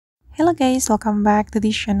Hello guys, welcome back to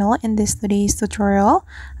this channel. In this today's tutorial,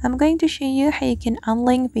 I'm going to show you how you can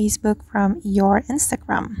unlink Facebook from your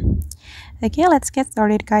Instagram. Okay, let's get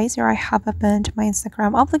started guys. Here I have opened my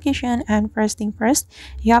Instagram application, and first thing first,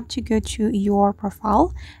 you have to go to your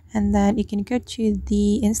profile, and then you can go to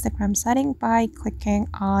the Instagram setting by clicking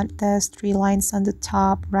on the three lines on the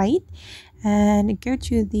top right and go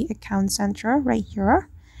to the account center right here.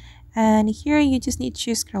 And here you just need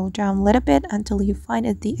to scroll down a little bit until you find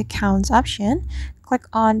the accounts option. Click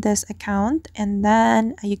on this account, and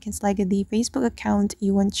then you can select the Facebook account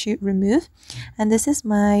you want to remove. And this is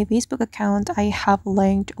my Facebook account. I have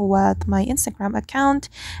linked with my Instagram account,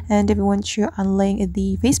 and if you want to unlink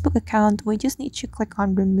the Facebook account, we just need to click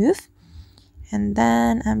on remove, and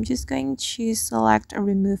then I'm just going to select a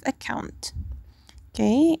remove account.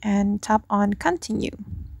 Okay, and tap on continue,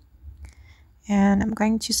 and I'm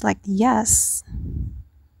going to select yes,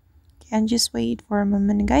 and just wait for a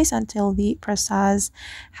moment guys until the process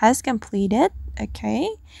has completed. Okay,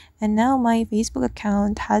 and now my Facebook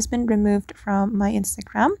account has been removed from my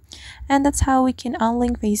Instagram, and that's how we can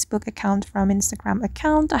unlink Facebook account from Instagram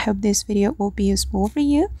account. I hope this video will be useful for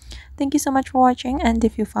you. Thank you so much for watching, and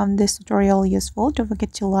if you found this tutorial useful, don't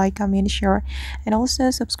forget to like, comment, share, and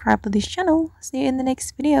also subscribe to this channel. See you in the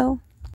next video.